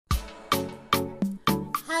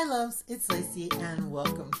Hi loves, it's Lacey and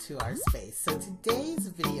welcome to our space. So today's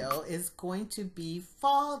video is going to be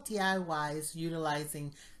fall DIYs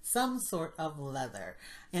utilizing some sort of leather.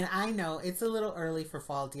 And I know it's a little early for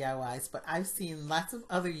fall DIYs, but I've seen lots of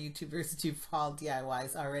other YouTubers do fall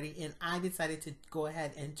DIYs already, and I decided to go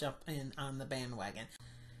ahead and jump in on the bandwagon.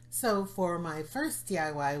 So for my first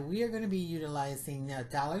DIY, we are going to be utilizing a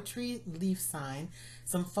Dollar Tree leaf sign,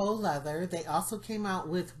 some faux leather. They also came out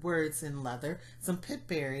with words in leather, some pit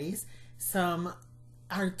berries, some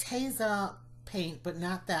Arteza paint, but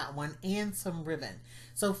not that one, and some ribbon.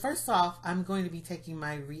 So first off, I'm going to be taking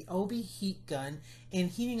my Ryobi heat gun and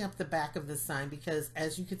heating up the back of the sign because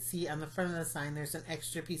as you can see on the front of the sign, there's an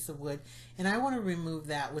extra piece of wood, and I want to remove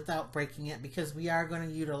that without breaking it because we are going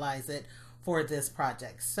to utilize it for this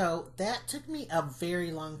project. So that took me a very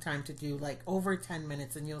long time to do, like over 10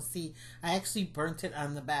 minutes, and you'll see I actually burnt it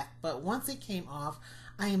on the back. But once it came off,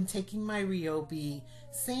 I am taking my Ryobi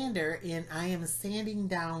sander and I am sanding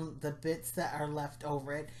down the bits that are left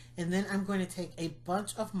over it, and then I'm going to take a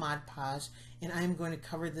bunch of Mod Podge and I'm going to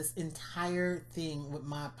cover this entire thing with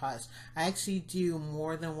Mod Podge. I actually do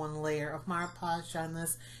more than one layer of Mod Podge on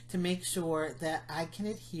this to make sure that I can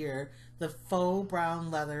adhere the faux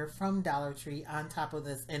brown leather from Dollar Tree on top of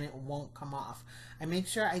this and it won't come off. I make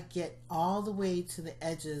sure I get all the way to the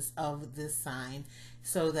edges of this sign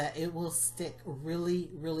so that it will stick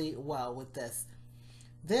really well with this.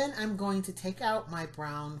 Then I'm going to take out my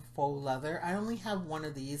brown faux leather. I only have one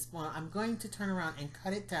of these. Well, I'm going to turn around and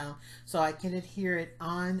cut it down so I can adhere it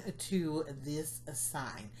on to this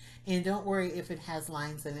sign. And don't worry if it has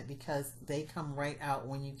lines in it because they come right out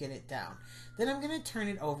when you get it down. Then I'm going to turn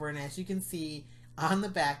it over, and as you can see on the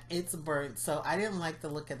back, it's burnt. So I didn't like the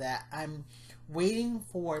look of that. I'm waiting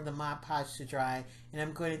for the Mod Podge to dry, and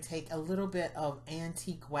I'm going to take a little bit of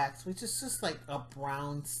antique wax, which is just like a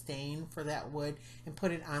brown stain for that wood, and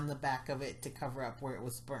put it on the back of it to cover up where it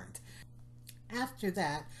was burnt. After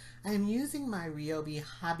that, I am using my Ryobi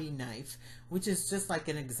hobby knife, which is just like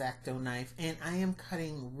an X-Acto knife, and I am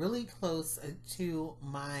cutting really close to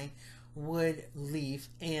my wood leaf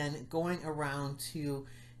and going around to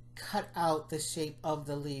cut out the shape of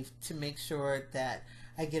the leaf to make sure that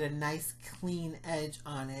I get a nice clean edge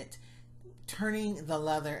on it, turning the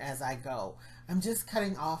leather as I go. I'm just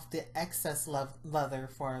cutting off the excess leather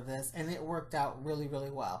for this, and it worked out really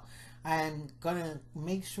well. I'm gonna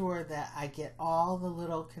make sure that I get all the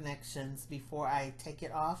little connections before I take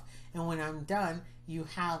it off, and when I'm done, you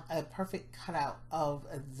have a perfect cutout of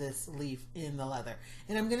this leaf in the leather.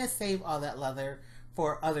 And I'm gonna save all that leather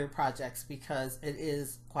for other projects because it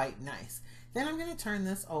is quite nice. Then I'm going to turn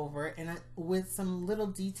this over and with some little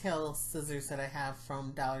detail scissors that I have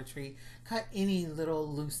from Dollar Tree, cut any little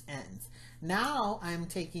loose ends. Now I'm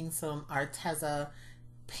taking some Arteza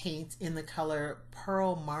paint in the color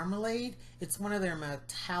Pearl Marmalade. It's one of their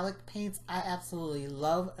metallic paints. I absolutely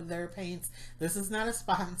love their paints. This is not a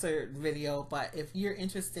sponsored video, but if you're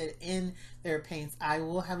interested in their paints, I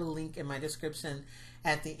will have a link in my description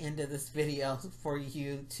at the end of this video for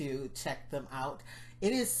you to check them out.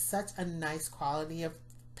 It is such a nice quality of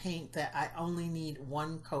paint that I only need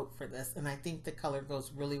one coat for this, and I think the color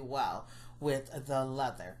goes really well with the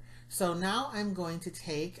leather. So now I'm going to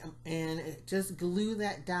take and just glue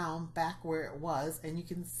that down back where it was, and you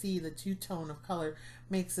can see the two-tone of color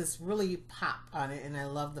makes this really pop on it, and I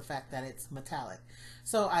love the fact that it's metallic.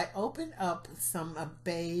 So I opened up some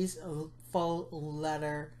beige faux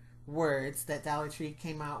leather words that Dollar Tree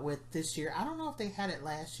came out with this year. I don't know if they had it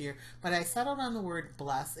last year, but I settled on the word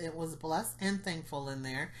bless. It was blessed and thankful in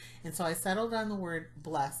there, and so I settled on the word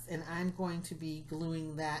blessed, and I'm going to be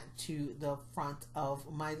gluing that to the front of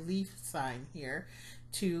my leaf sign here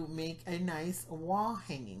to make a nice wall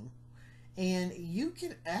hanging. And you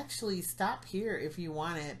can actually stop here if you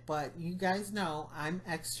want it, but you guys know I'm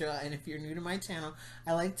extra, and if you're new to my channel,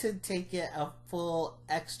 I like to take it a full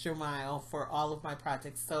extra mile for all of my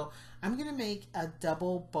projects. So I'm going to make a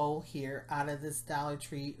double bow here out of this Dollar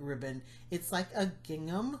Tree ribbon. It's like a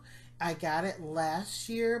gingham. I got it last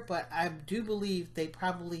year, but I do believe they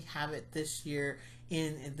probably have it this year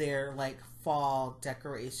in their like fall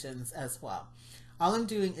decorations as well. All I'm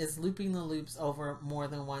doing is looping the loops over more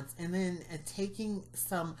than once, and then taking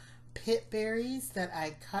some pit berries that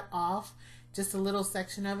I cut off, just a little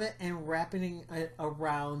section of it, and wrapping it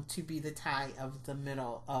around to be the tie of the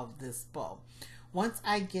middle of this bow. Once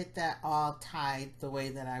I get that all tied the way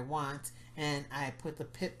that I want, and I put the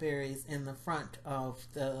pit berries in the front of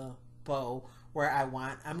the bow where I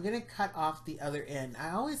want, I'm going to cut off the other end.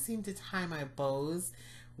 I always seem to tie my bows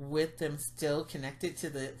with them still connected to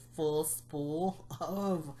the full spool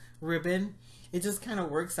of ribbon. It just kind of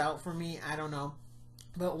works out for me. I don't know.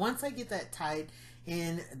 But once I get that tied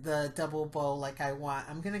in the double bow like I want,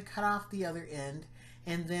 I'm going to cut off the other end,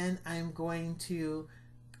 and then I'm going to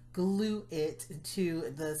glue it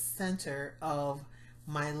to the center of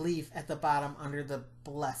my leaf at the bottom under the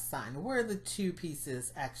blessed sign where the two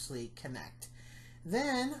pieces actually connect.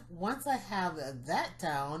 Then once I have that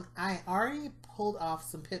down, I already pulled off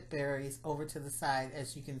some pip berries over to the side.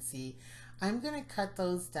 As you can see, I'm going to cut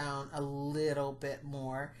those down a little bit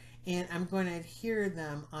more, and I'm going to adhere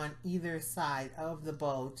them on either side of the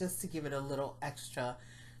bow just to give it a little extra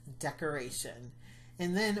decoration.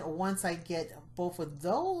 And then once I get both of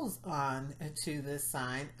those on to this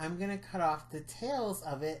sign, I'm going to cut off the tails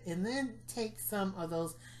of it and then take some of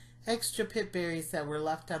those extra pip berries that were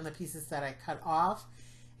left on the pieces that I cut off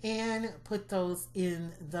and put those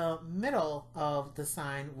in the middle of the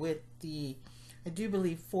sign with the, I do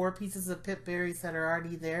believe, 4 pieces of pip berries that are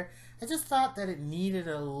already there. I just thought that it needed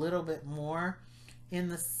a little bit more in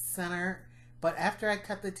the center, but after I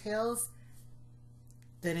cut the tails,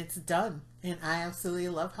 then it's done. And I absolutely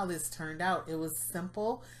love how this turned out. It was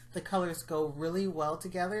simple. The colors go really well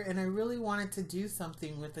together, and I really wanted to do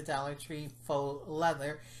something with the Dollar Tree faux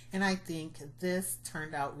leather, and I think this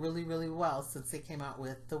turned out really, really well since they came out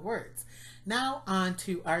with the words. Now on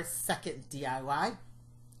to our second DIY.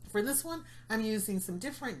 For this one, I'm using some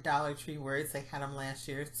different Dollar Tree words. They had them last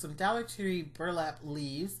year. Some Dollar Tree burlap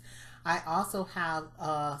leaves. I also have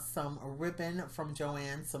some ribbon from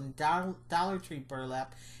Joann, some Dollar Tree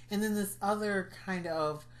burlap, and then this other kind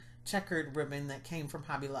of checkered ribbon that came from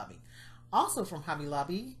Hobby Lobby. Also from Hobby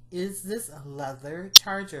Lobby is this leather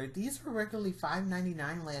charger. These were regularly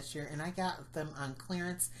 $5.99 last year, and I got them on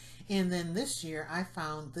clearance. And then this year I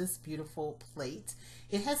found this beautiful plate.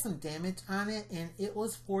 It has some damage on it, and it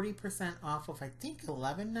was 40% off of, I think,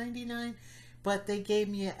 $11.99. But they gave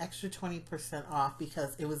me an extra 20% off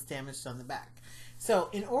because it was damaged on the back. So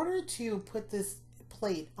in order to put this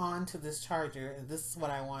plate onto this charger, and this is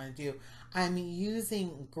what I want to do, I'm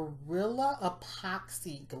using Gorilla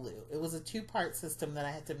Epoxy glue. It was a 2-part system that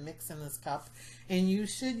I had to mix in this cup, and you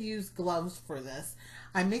should use gloves for this.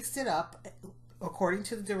 I mixed it up according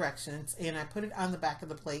to the directions, and I put it on the back of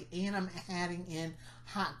the plate, and I'm adding in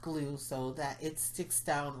hot glue so that it sticks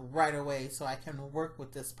down right away so I can work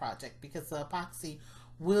with this project, because the epoxy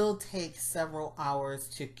will take several hours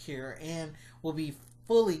to cure and will be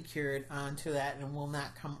fully cured onto that and will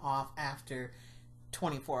not come off after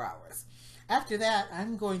 24 hours. After that,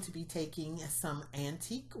 I'm going to be taking some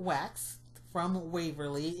antique wax from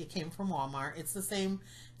Waverly. It came from Walmart. It's the same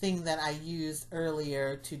thing that I used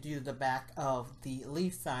earlier to do the back of the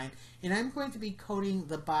leaf sign, and I'm going to be coating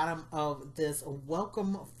the bottom of this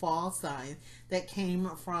welcome fall sign that came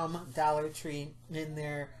from Dollar Tree in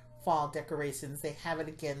their fall decorations. They have it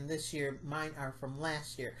again this year. Mine are from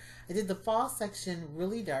last year. I did the fall section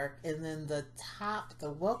really dark, and then the top,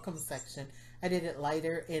 the welcome section, I did it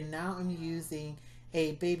lighter, and now I'm using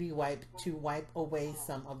a baby wipe to wipe away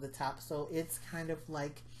some of the top, so it's kind of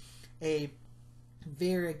like a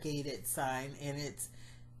variegated sign, and it's,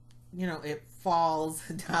 you know, it falls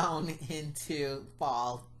down into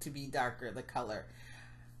fall to be darker, the color.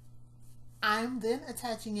 I'm then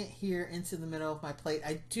attaching it here into the middle of my plate.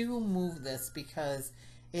 I do move this because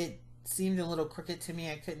it seemed a little crooked to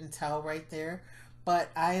me. I couldn't tell right there, but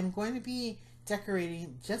I am going to be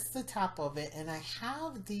decorating just the top of it, and I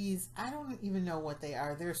have these, I don't even know what they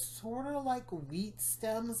are. They're sort of like wheat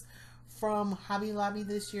stems from Hobby Lobby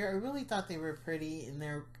this year. I really thought they were pretty, and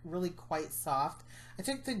they're really quite soft. I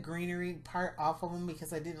took the greenery part off of them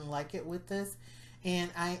because I didn't like it with this,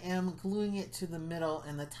 and I am gluing it to the middle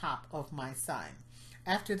and the top of my sign.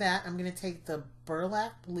 After that, I'm going to take the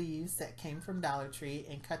burlap leaves that came from Dollar Tree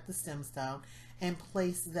and cut the stems down and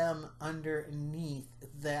place them underneath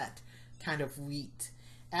that kind of wheat.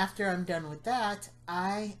 After I'm done with that,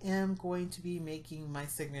 I am going to be making my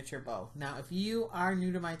signature bow. Now, if you are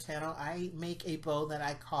new to my channel, I make a bow that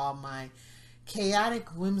I call my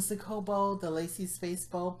chaotic whimsical bow, the Lacee space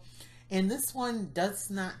bow. And this one does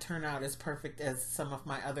not turn out as perfect as some of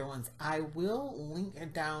my other ones. I will link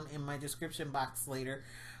it down in my description box later,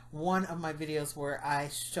 one of my videos where I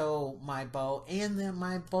show my bow, and then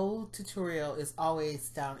my bow tutorial is always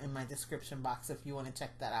down in my description box if you want to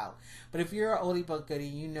check that out. But if you're an oldie but goodie,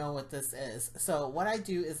 you know what this is. So what I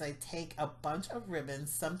do is I take a bunch of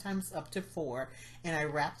ribbons, sometimes up to 4, and I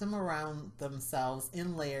wrap them around themselves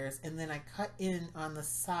in layers, and then I cut in on the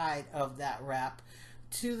side of that wrap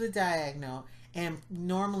to the diagonal, and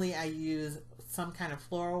normally I use some kind of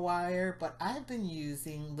floral wire, but I've been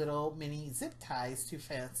using little mini zip ties to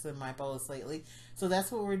fasten my bows lately. So that's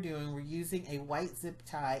what we're doing. We're using a white zip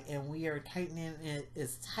tie and we are tightening it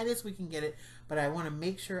as tight as we can get it, but I want to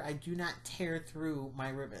make sure I do not tear through my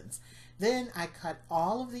ribbons. Then I cut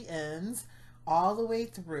all of the ends all the way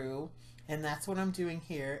through, and that's what I'm doing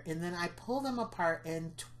here, and then I pull them apart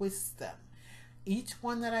and twist them. Each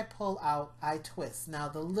one that I pull out, I twist. Now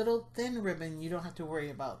the little thin ribbon, you don't have to worry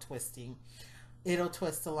about twisting. It'll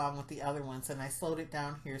twist along with the other ones, and I slowed it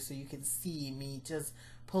down here so you can see me just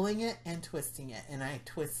pulling it and twisting it. And I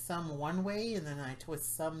twist some one way and then I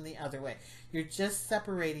twist some the other way. You're just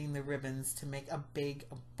separating the ribbons to make a big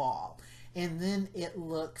ball. And then it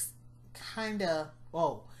looks kind of,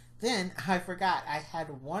 oh, then I forgot I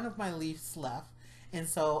had one of my leaves left. And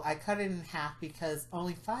so I cut it in half because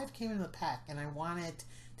only 5 came in the pack, and I wanted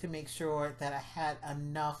to make sure that I had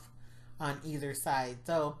enough on either side.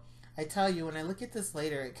 So I tell you, when I look at this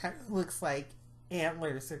later, it kind of looks like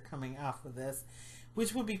antlers are coming off of this,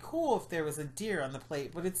 which would be cool if there was a deer on the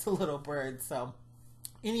plate, but it's a little bird. So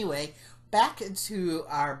anyway, back to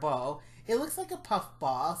our bow. It looks like a puff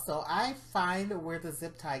ball, so I find where the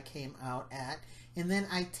zip tie came out at, and then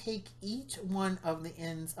I take each one of the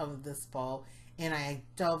ends of this bow and I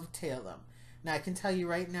dovetail them. Now I can tell you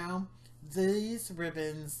right now, these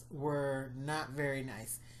ribbons were not very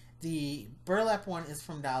nice. The burlap one is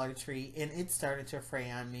from Dollar Tree and it started to fray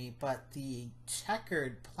on me, but the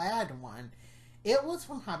checkered plaid one, it was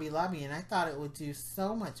from Hobby Lobby, and I thought it would do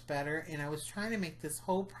so much better, and I was trying to make this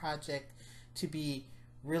whole project to be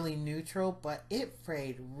really neutral, but it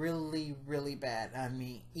frayed really, really bad on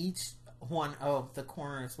me. Each one of the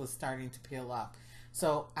corners was starting to peel off.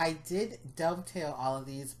 So I did dovetail all of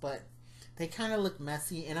these, but they kind of look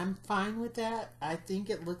messy, and I'm fine with that. I think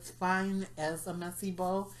it looks fine as a messy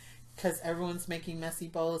bow because everyone's making messy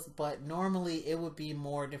bows, but normally it would be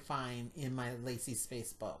more defined in my Lacee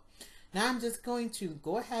Space bow. Now I'm just going to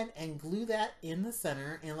go ahead and glue that in the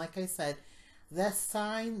center, and like I said, the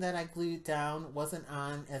sign that I glued down wasn't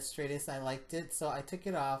on as straight as I liked it, so I took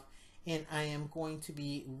it off, and I am going to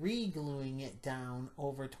be re-gluing it down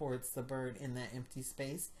over towards the bird in that empty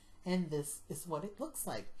space, and this is what it looks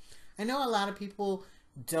like. I know a lot of people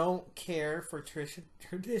don't care for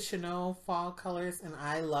traditional fall colors, and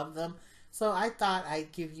I love them, so I thought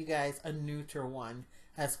I'd give you guys a neutral one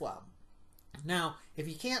as well. Now, if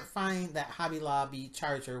you can't find that Hobby Lobby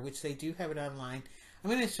charger, which they do have it online, I'm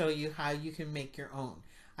going to show you how you can make your own.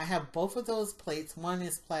 I have both of those plates. One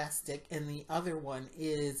is plastic and the other one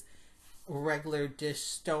is regular dish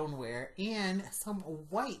stoneware, and some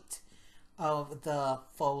white of the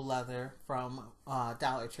faux leather from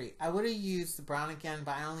Dollar Tree. I would have used the brown again,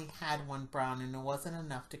 but I only had one brown and it wasn't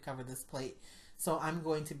enough to cover this plate, so I'm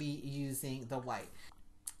going to be using the white.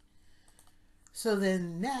 So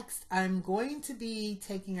then next I'm going to be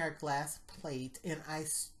taking our glass plate, and I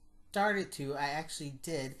actually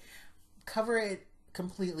did cover it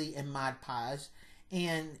completely in Mod Podge,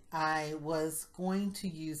 and I was going to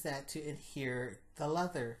use that to adhere the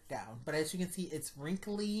leather down. But as you can see, it's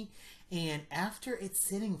wrinkly, and after it's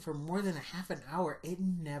sitting for more than a half an hour, it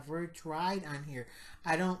never dried on here.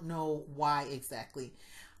 I don't know why exactly.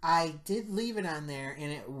 I did leave it on there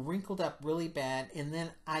and it wrinkled up really bad, and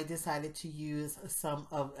then I decided to use some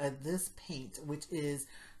of this paint, which is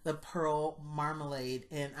the Pearl Marmalade,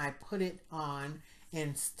 and I put it on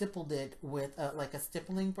and stippled it with like a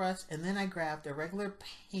stippling brush, and then I grabbed a regular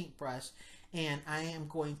paintbrush and I am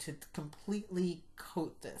going to completely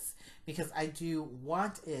coat this because I do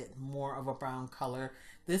want it more of a brown color.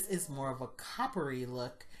 This is more of a coppery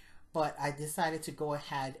look, but I decided to go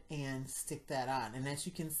ahead and stick that on. And as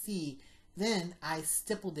you can see, then I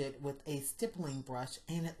stippled it with a stippling brush,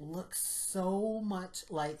 and it looks so much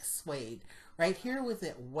like suede. Right here with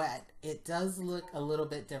it wet, it does look a little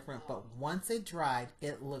bit different, but once it dried,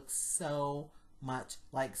 it looks so much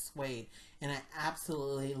like suede, and I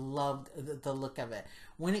absolutely loved the look of it.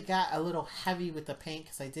 When it got a little heavy with the paint,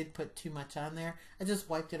 because I did put too much on there, I just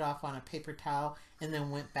wiped it off on a paper towel and then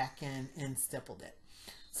went back in and stippled it.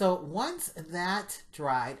 So once that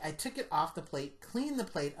dried, I took it off the plate, cleaned the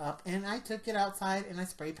plate up, and I took it outside and I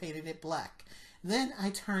spray painted it black. Then I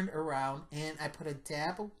turned around and I put a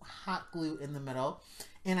dab of hot glue in the middle,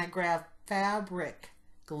 and I grabbed fabric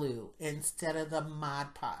glue instead of the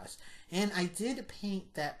Mod Podge. And I did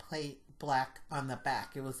paint that plate black on the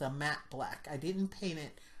back. It was a matte black. I didn't paint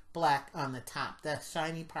it black on the top. The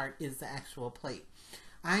shiny part is the actual plate.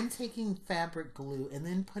 I'm taking fabric glue and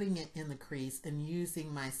then putting it in the crease and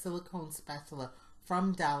using my silicone spatula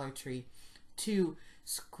from Dollar Tree to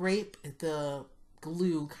scrape the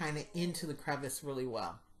glue kind of into the crevice really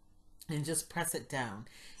well and just press it down,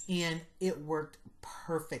 and it worked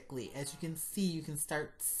perfectly. As you can see, you can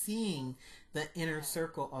start seeing the inner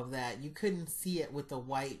circle of that. You couldn't see it with the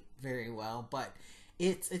white very well, but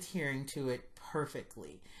it's adhering to it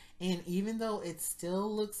perfectly. And even though it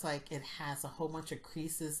still looks like it has a whole bunch of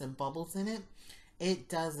creases and bubbles in it, it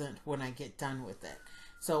doesn't when I get done with it.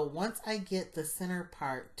 So once I get the center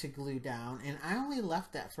part to glue down, and I only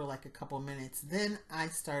left that for like a couple minutes, then I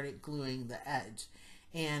started gluing the edge.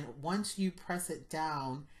 And once you press it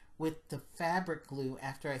down with the fabric glue,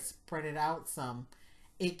 after I spread it out some,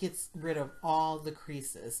 it gets rid of all the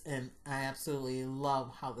creases. And I absolutely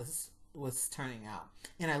love how this was turning out.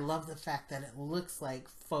 And I love the fact that it looks like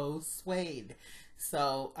faux suede.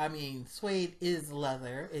 So, I mean, suede is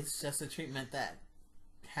leather. It's just a treatment that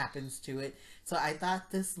happens to it. So I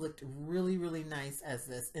thought this looked really, really nice as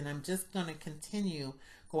this. And I'm just going to continue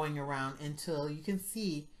going around until you can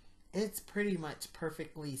see it's pretty much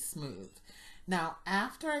perfectly smooth. Now,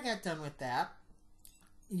 after I got done with that,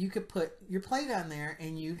 you could put your plate on there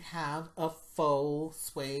and you'd have a faux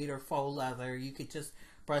suede or faux leather. You could just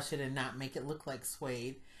brush it and not make it look like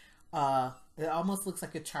suede. It almost looks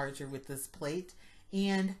like a charger with this plate,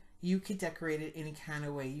 and you could decorate it any kind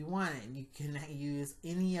of way you want it. You can use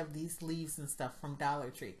any of these leaves and stuff from Dollar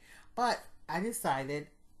Tree. But I decided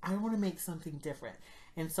I want to make something different.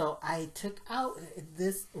 And so I took out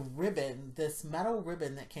this ribbon, this metal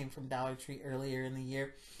ribbon that came from Dollar Tree earlier in the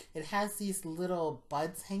year. It has these little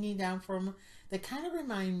buds hanging down from them that kind of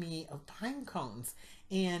remind me of pine cones.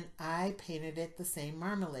 And I painted it the same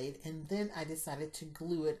marmalade, and then I decided to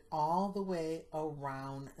glue it all the way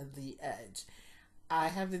around the edge. I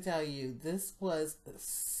have to tell you, this was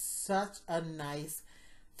such a nice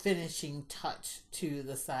finishing touch to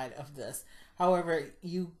the side of this. However,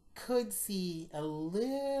 you could see a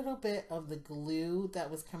little bit of the glue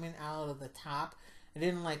that was coming out of the top. I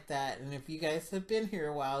didn't like that, and if you guys have been here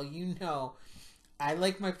a while, you know I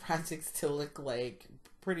like my projects to look like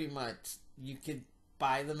pretty much you could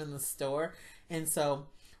buy them in the store. And so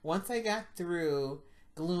once I got through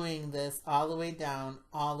gluing this all the way down,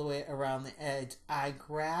 all the way around the edge, I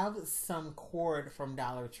grabbed some cord from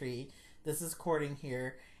Dollar Tree. This is cording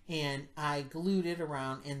here, and I glued it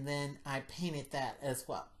around, and then I painted that as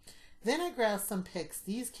well. Then I grabbed some picks.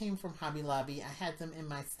 These came from Hobby Lobby. I had them in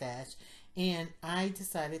my stash, and I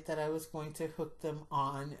decided that I was going to hook them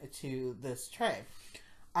on to this tray.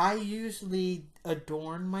 I usually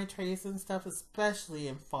adorn my trays and stuff, especially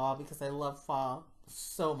in fall, because I love fall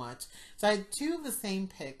so much. So I had two of the same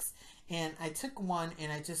picks, and I took one and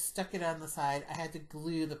I just stuck it on the side. I had to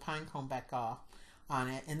glue the pine cone back off on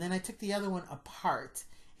it, and then I took the other one apart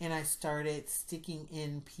and I started sticking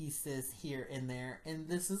in pieces here and there, and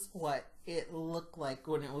this is what it looked like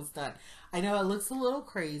when it was done. I know it looks a little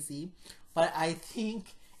crazy, but I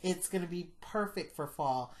think it's going to be perfect for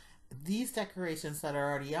fall. These decorations that are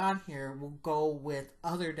already on here will go with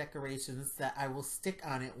other decorations that I will stick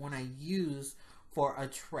on it when I use for a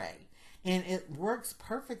tray. And it works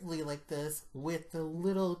perfectly like this with the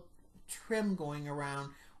little trim going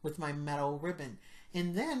around with my metal ribbon.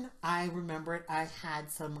 And then I remembered I had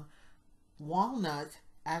some walnut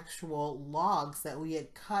actual logs that we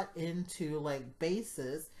had cut into like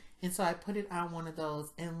bases. And so I put it on one of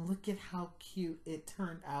those, and look at how cute it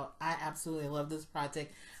turned out. I absolutely love this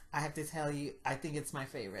project. I have to tell you, I think it's my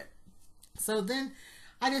favorite. So then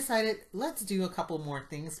I decided, let's do a couple more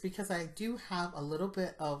things, because I do have a little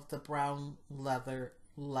bit of the brown leather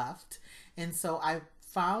left. And so I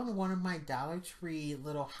found one of my Dollar Tree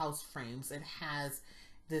little house frames. It has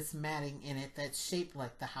this matting in it that's shaped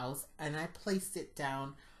like the house, and I placed it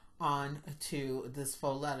down onto this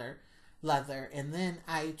faux leather, and then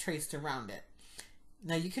I traced around it.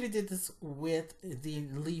 Now you could have did this with the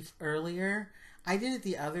leaf earlier. I did it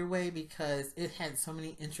the other way because it had so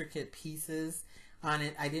many intricate pieces on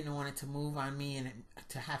it. I didn't want it to move on me and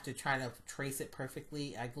to have to try to trace it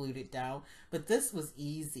perfectly. I glued it down, but this was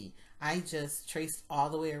easy. I just traced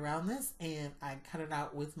all the way around this, and I cut it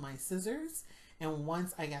out with my scissors. And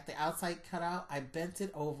once I got the outside cut out, I bent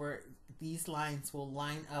it over. These lines will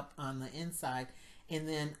line up on the inside, and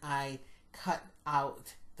then I cut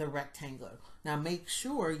out the rectangle. Now make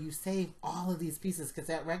sure you save all of these pieces, because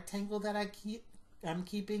that rectangle that I'm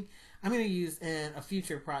keeping, I'm going to use in a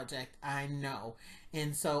future project, I know.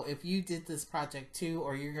 And so if you did this project too,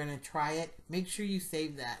 or you're going to try it, make sure you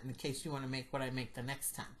save that in case you want to make what I make the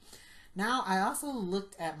next time. Now I also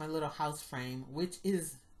looked at my little house frame, which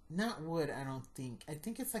is not wood, I don't think. I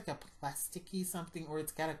think it's like a plasticky something, or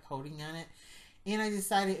it's got a coating on it. And I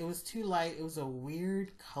decided it was too light. It was a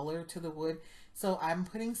weird color to the wood. So I'm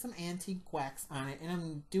putting some antique wax on it, and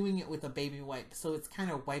I'm doing it with a baby wipe. So it's kind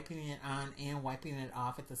of wiping it on and wiping it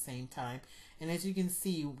off at the same time. And as you can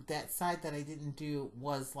see, that side that I didn't do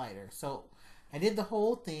was lighter. So I did the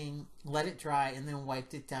whole thing, let it dry, and then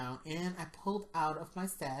wiped it down. And I pulled out of my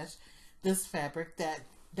stash this fabric that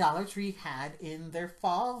Dollar Tree had in their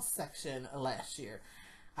fall section last year.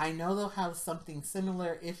 I know they'll have something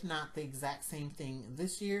similar, if not the exact same thing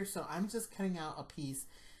this year. So I'm just cutting out a piece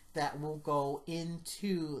that will go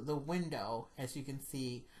into the window, as you can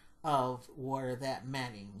see, of where that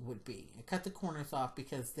matting would be. I cut the corners off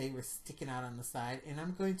because they were sticking out on the side, and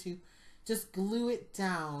I'm going to just glue it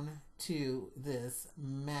down to this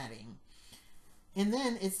matting. And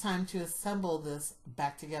then it's time to assemble this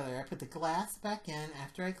back together. I put the glass back in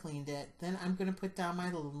after I cleaned it. Then I'm going to put down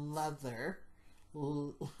my leather.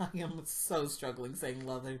 I am so struggling saying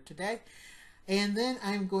leather today. And then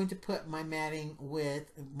I'm going to put my matting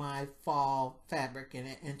with my fall fabric in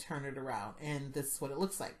it and turn it around. And this is what it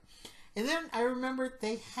looks like. And then I remember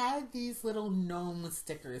they had these little gnome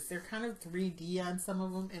stickers. They're kind of 3D on some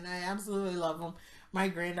of them, and I absolutely love them. My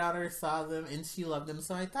granddaughter saw them and she loved them.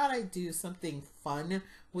 So I thought I'd do something fun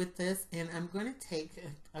with this. And I'm going to take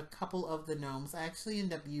a couple of the gnomes. I actually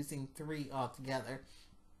end up using 3 altogether.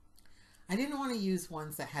 I didn't want to use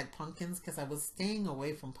ones that had pumpkins because I was staying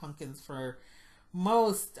away from pumpkins for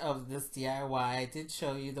most of this DIY. I did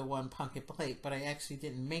show you the one pumpkin plate, but I actually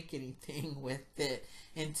didn't make anything with it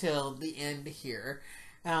until the end here.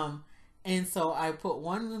 And so I put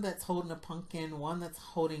one that's holding a pumpkin, one that's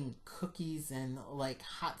holding cookies and like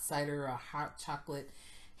hot cider or hot chocolate.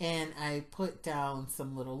 And I put down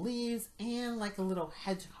some little leaves and like a little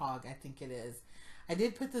hedgehog, I think it is. I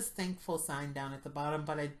did put this thankful sign down at the bottom,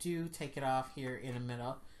 but I do take it off here in a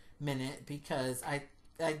minute because I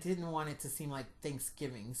didn't want it to seem like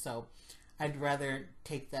Thanksgiving, so I'd rather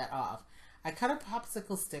take that off. I cut a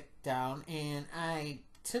popsicle stick down and I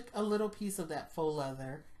took a little piece of that faux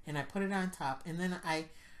leather and I put it on top, and then I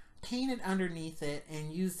painted underneath it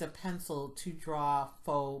and used a pencil to draw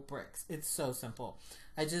faux bricks. It's so simple.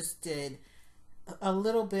 I just did a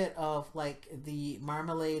little bit of like the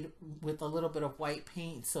marmalade with a little bit of white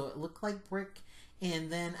paint so it looked like brick,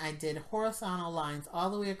 and then I did horizontal lines all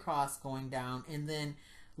the way across going down, and then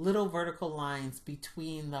little vertical lines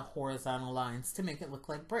between the horizontal lines to make it look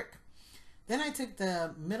like brick. Then I took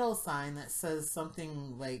the middle sign that says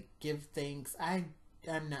something like give thanks.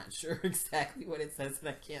 I'm not sure exactly what it says and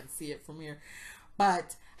I can't see it from here,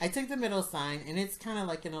 but I took the middle sign and it's kind of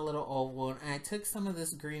like in a little oval, and I took some of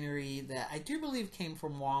this greenery that I do believe came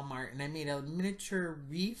from Walmart and I made a miniature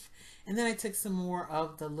wreath, and then I took some more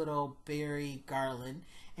of the little berry garland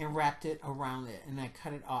and wrapped it around it and I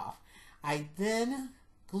cut it off. I then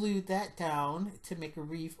glued that down to make a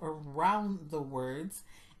wreath around the words,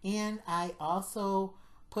 and I also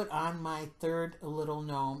put on my third little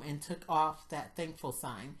gnome and took off that thankful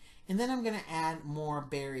sign. And then I'm going to add more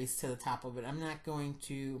berries to the top of it. I'm not going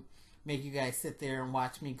to make you guys sit there and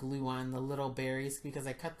watch me glue on the little berries because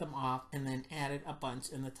I cut them off and then added a bunch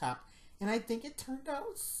in the top. And I think it turned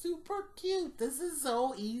out super cute. This is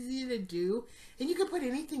so easy to do. And you could put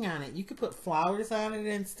anything on it. You could put flowers on it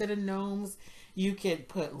instead of gnomes. You could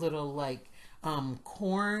put little like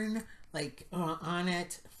corn like on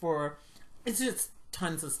it for, it's just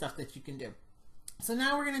tons of stuff that you can do. So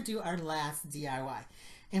now we're going to do our last DIY.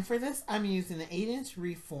 And for this, I'm using an 8-inch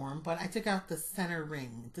reform, but I took out the center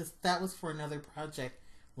ring. That was for another project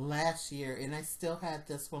last year, and I still had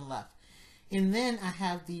this one left. And then I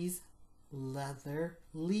have these leather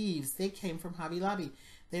leaves. They came from Hobby Lobby.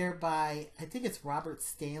 They're by, I think it's Robert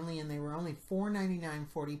Stanley, and they were only $4.99,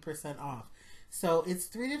 40% off. So it's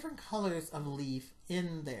 3 different colors of leaf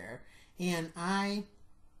in there. And I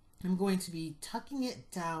am going to be tucking it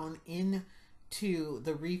down into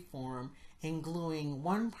the reform and gluing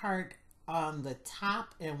one part on the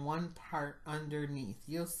top and one part underneath.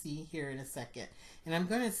 You'll see here in a second. And I'm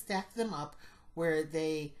going to stack them up where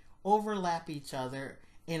they overlap each other,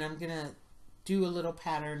 and I'm going to do a little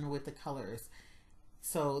pattern with the colors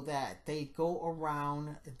so that they go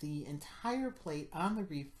around the entire plate on the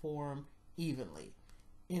reform evenly.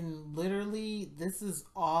 And literally, this is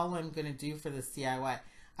all I'm going to do for this DIY.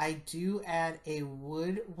 I do add a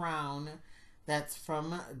wood round that's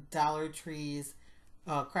from Dollar Tree's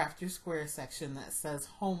Craft Your Square section that says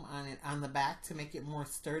home on it on the back to make it more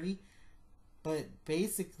sturdy. But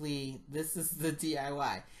basically, this is the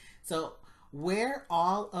DIY. So where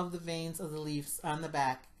all of the veins of the leaves on the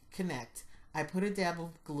back connect, I put a dab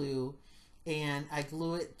of glue and I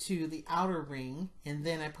glue it to the outer ring, and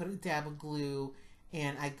then I put a dab of glue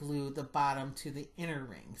and I glue the bottom to the inner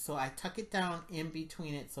ring. So I tuck it down in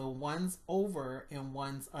between it, so one's over and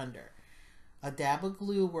one's under. A dab of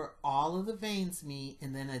glue where all of the veins meet,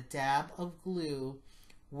 and then a dab of glue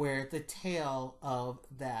where the tail of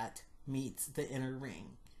that meets the inner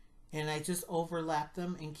ring. And I just overlap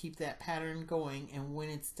them and keep that pattern going, and when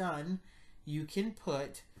it's done, you can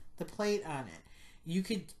put the plate on it. You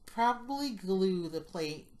could probably glue the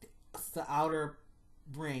plate, the outer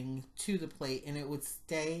ring to the plate, and it would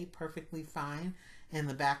stay perfectly fine, and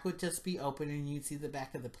the back would just be open and you'd see the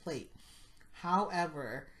back of the plate.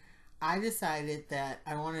 However, I decided that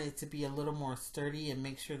I wanted it to be a little more sturdy and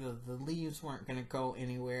make sure that the leaves weren't going to go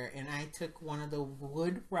anywhere, and I took one of the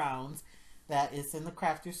wood rounds that is in the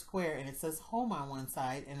crafter square, and it says home on one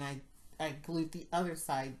side, and I glued the other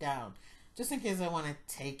side down just in case I want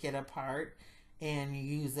to take it apart and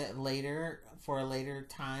use it later for a later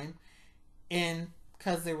time. And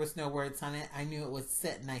because there was no words on it, I knew it would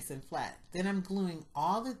sit nice and flat. Then I'm gluing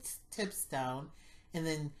all the tips down and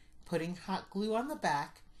then putting hot glue on the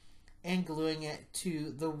back and gluing it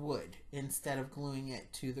to the wood instead of gluing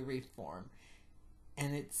it to the wreath form.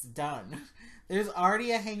 And it's done. There's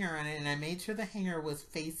already a hanger on it, and I made sure the hanger was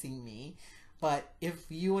facing me. But if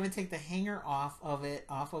you want to take the hanger off of it,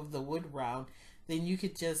 off of the wood round, then you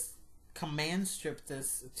could just command strip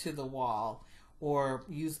this to the wall or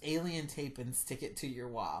use alien tape and stick it to your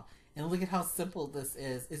wall. And look at how simple this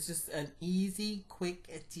is. It's just an easy, quick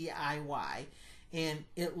DIY. And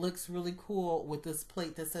it looks really cool with this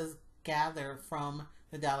plate that says Gather from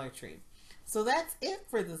the Dollar Tree. So that's it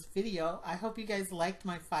for this video. I hope you guys liked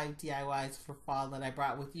my 5 DIYs for fall that I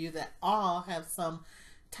brought with you that all have some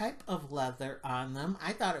type of leather on them.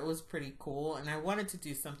 I thought it was pretty cool, and I wanted to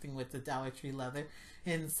do something with the Dollar Tree leather,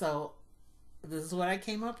 and so this is what I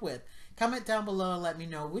came up with. Comment down below and let me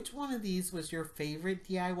know which one of these was your favorite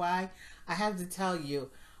DIY. I have to tell you,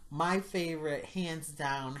 my favorite, hands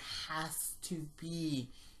down, has to be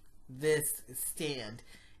this stand.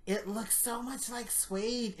 It looks so much like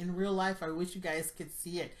suede in real life. I wish you guys could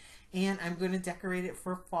see it. And I'm going to decorate it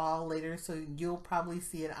for fall later, so you'll probably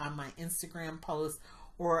see it on my Instagram post,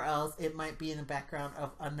 or else it might be in the background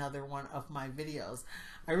of another one of my videos.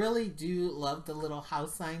 I really do love the little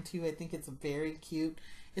house sign too. I think it's very cute.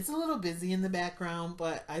 It's a little busy in the background,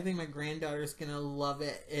 but I think my granddaughter's going to love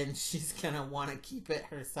it, and she's going to want to keep it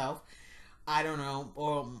herself. I don't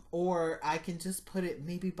know. Or I can just put it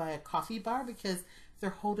maybe by a coffee bar, because they're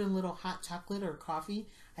holding little hot chocolate or coffee.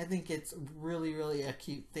 I think it's really, really a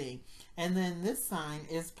cute thing. And then this sign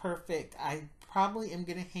is perfect. I probably am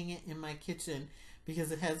going to hang it in my kitchen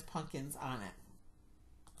because it has pumpkins on it.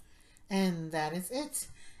 And that is it.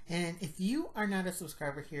 And if you are not a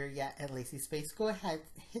subscriber here yet at Lacee Space, go ahead,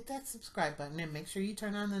 hit that subscribe button, and make sure you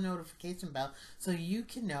turn on the notification bell so you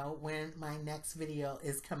can know when my next video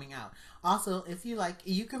is coming out. Also, if you like,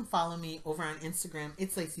 you can follow me over on Instagram.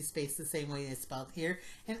 It's Lacee Space, the same way it's spelled here.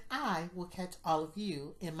 And I will catch all of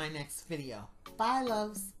you in my next video. Bye,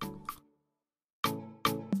 loves.